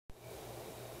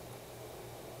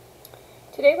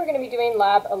Today we're going to be doing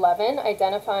Lab 11,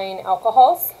 identifying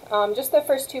alcohols, just the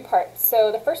first two parts.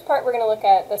 So the first part we're going to look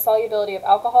at the solubility of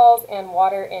alcohols and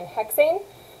water in hexane.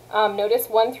 Notice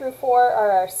 1 through 4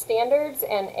 are our standards,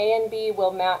 and A and B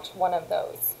will match one of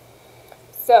those.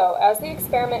 So as the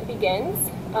experiment begins,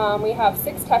 we have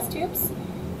 6 test tubes,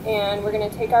 and we're going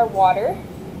to take our water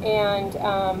and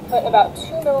put about 2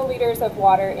 milliliters of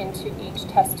water into each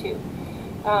test tube.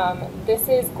 This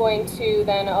is going to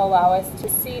then allow us to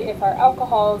see if our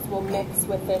alcohols will mix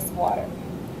with this water.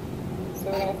 So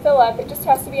we're going to fill up, it just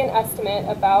has to be an estimate,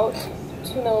 about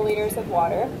 2 milliliters of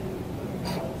water.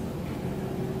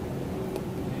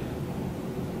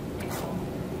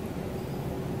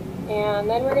 And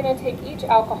then we're going to take each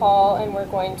alcohol and we're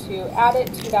going to add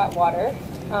it to that water.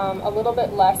 A little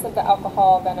bit less of the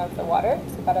alcohol than of the water,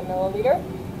 so about a milliliter.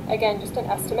 Again, just an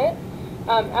estimate.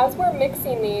 As we're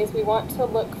mixing these, we want to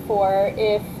look for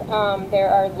if there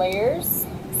are layers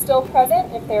still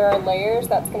present. If there are layers,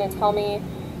 that's going to tell me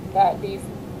that these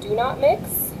do not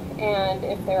mix. And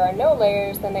if there are no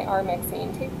layers, then they are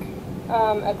mixing. Take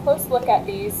a close look at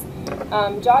these.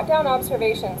 Jot down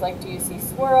observations like, do you see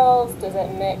swirls? Does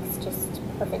it mix just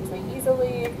perfectly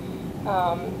easily?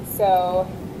 So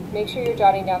make sure you're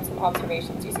jotting down some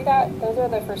observations. You see that? Those are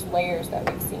the first layers that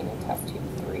we've seen in test tube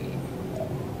 3.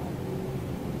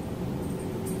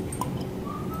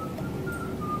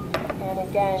 And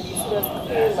again, you see those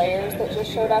clear layers that just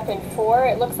showed up in 4?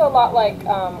 It looks a lot like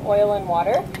oil and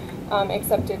water,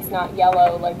 except it's not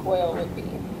yellow like oil would be.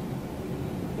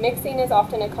 Mixing is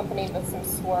often accompanied with some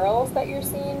swirls that you're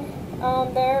seeing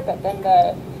there, but then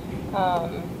the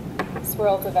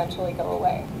swirls eventually go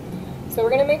away. So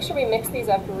we're going to make sure we mix these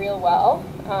up real well,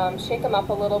 shake them up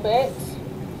a little bit,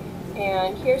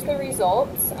 and here's the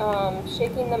results.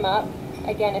 Shaking them up,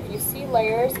 again, if you see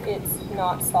layers, it's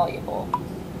not soluble.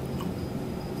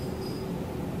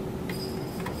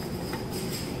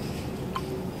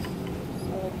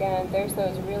 So again, there's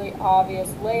those really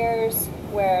obvious layers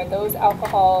where those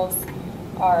alcohols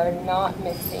are not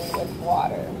mixing with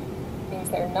water. It means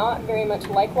they're not very much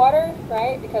like water,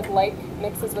 right? Because like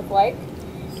mixes with like.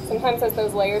 Sometimes as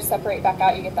those layers separate back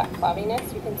out, you get that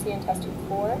cloudiness you can see in test tube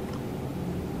 4.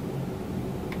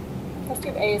 Test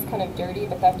tube A is kind of dirty,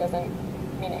 but that doesn't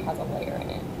mean it has a layer in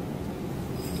it.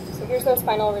 So here's those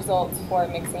final results for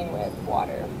mixing with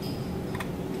water.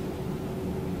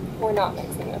 Or not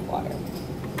mixing with water.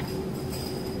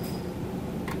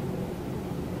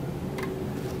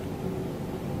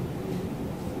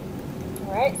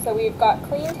 Alright, so we've got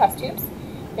clean test tubes.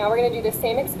 Now we're going to do the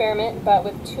same experiment, but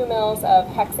with 2 mils of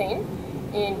hexane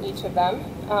in each of them.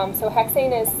 So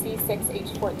hexane is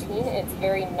C6H14. It's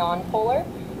very nonpolar.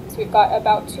 So we've got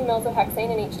about 2 mils of hexane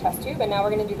in each test tube, and now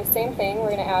we're going to do the same thing. We're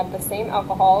going to add the same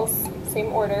alcohols, same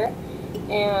order,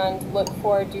 and look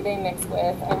for, do they mix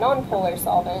with a nonpolar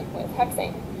solvent with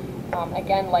hexane.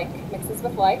 Again, like mixes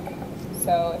with like,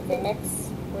 so if they mix,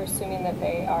 we're assuming that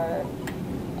they are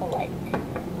alike.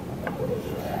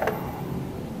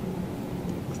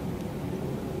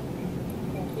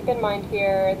 Keep in mind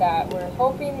here that we're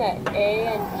hoping that A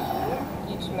and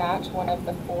B each match one of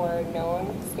the 4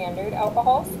 known standard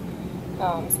alcohols.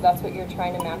 So that's what you're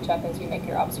trying to match up as you make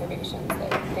your observations,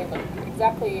 that they look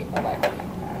exactly alike. There's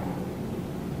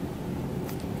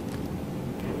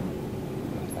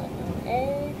that known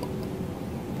A.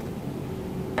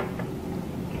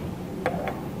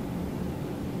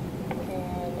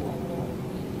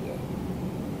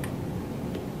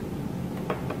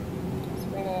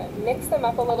 Mix them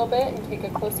up a little bit and take a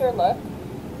closer look.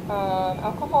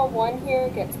 Alcohol 1 here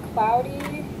gets cloudy.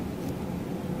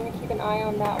 I'm going to keep an eye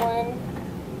on that one.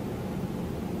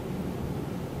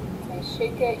 As I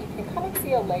shake it, you can kind of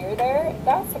see a layer there.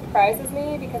 That surprises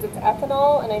me because it's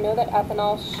ethanol, and I know that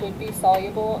ethanol should be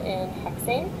soluble in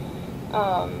hexane.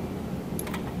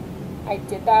 I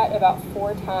did that about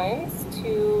 4 times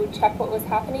to check what was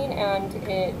happening, and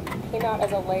it came out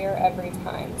as a layer every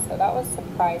time, so that was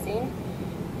surprising.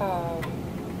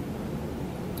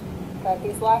 But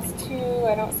these last 2,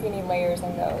 I don't see any layers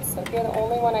in those. So here the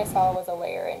only one I saw was a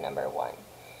layer in number 1.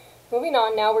 Moving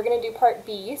on, now we're going to do part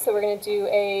B. So we're going to do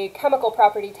a chemical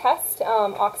property test,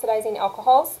 oxidizing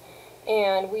alcohols.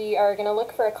 And we are going to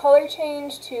look for a color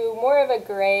change to more of a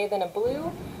gray than a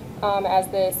blue as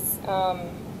this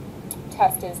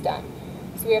test is done.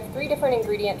 So we have 3 different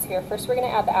ingredients here. First we're going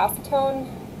to add the acetone,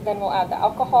 then we'll add the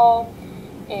alcohol,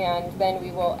 and then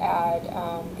we will add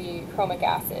the chromic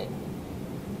acid.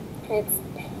 It's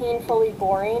painfully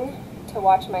boring to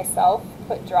watch myself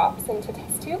put drops into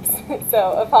test tubes,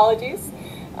 so apologies.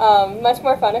 Much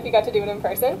more fun if you got to do it in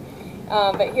person.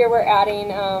 But here we're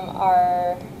adding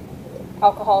our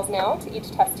alcohols now to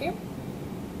each test tube.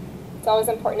 It's always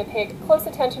important to pay close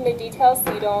attention to details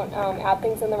so you don't add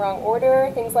things in the wrong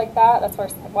order, things like that. That's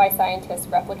why scientists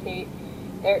replicate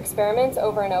their experiments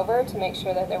over and over to make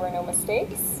sure that there were no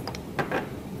mistakes.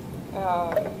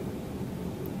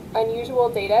 Unusual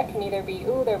data can either be,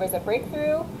 ooh, there was a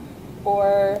breakthrough,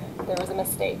 or there was a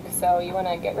mistake. So you want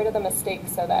to get rid of the mistake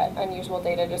so that unusual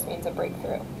data just means a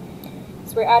breakthrough.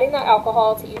 So we're adding that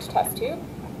alcohol to each test tube.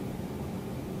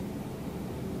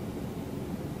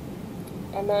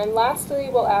 And then lastly,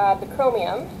 we'll add the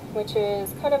chromium, which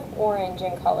is kind of orange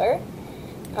in color.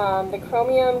 The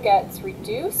chromium gets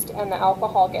reduced and the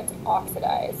alcohol gets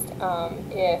oxidized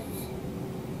if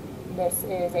this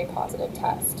is a positive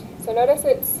test. So notice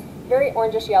it's very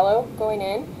orangish yellow going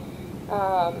in.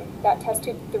 That test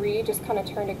tube 3 just kind of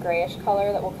turned a grayish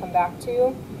color that we'll come back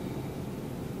to.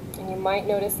 And you might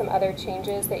notice some other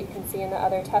changes that you can see in the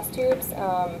other test tubes.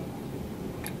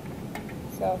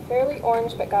 So fairly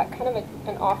orange, but got kind of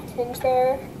an off tinge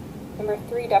there. Number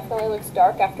 3 definitely looks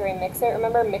dark after I mix it.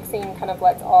 Remember, mixing kind of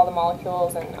lets all the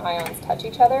molecules and ions touch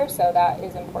each other, so that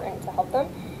is important to help them.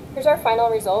 Here's our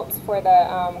final results for the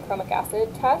chromic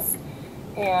acid test.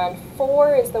 And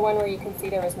 4 is the one where you can see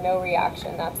there was no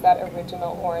reaction. That's that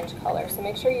original orange color. So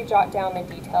make sure you jot down the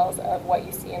details of what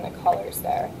you see in the colors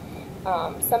there.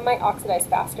 Some might oxidize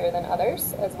faster than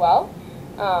others as well,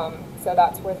 so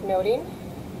that's worth noting.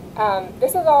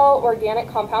 This is all organic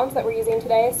compounds that we're using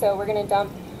today, so we're going to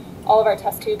dump all of our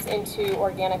test tubes into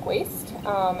organic waste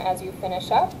as you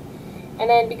finish up. And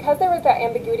then because there was that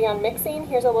ambiguity on mixing,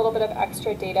 here's a little bit of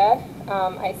extra data.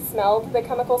 I smelled the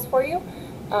chemicals for you,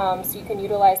 so you can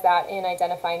utilize that in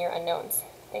identifying your unknowns.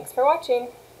 Thanks for watching.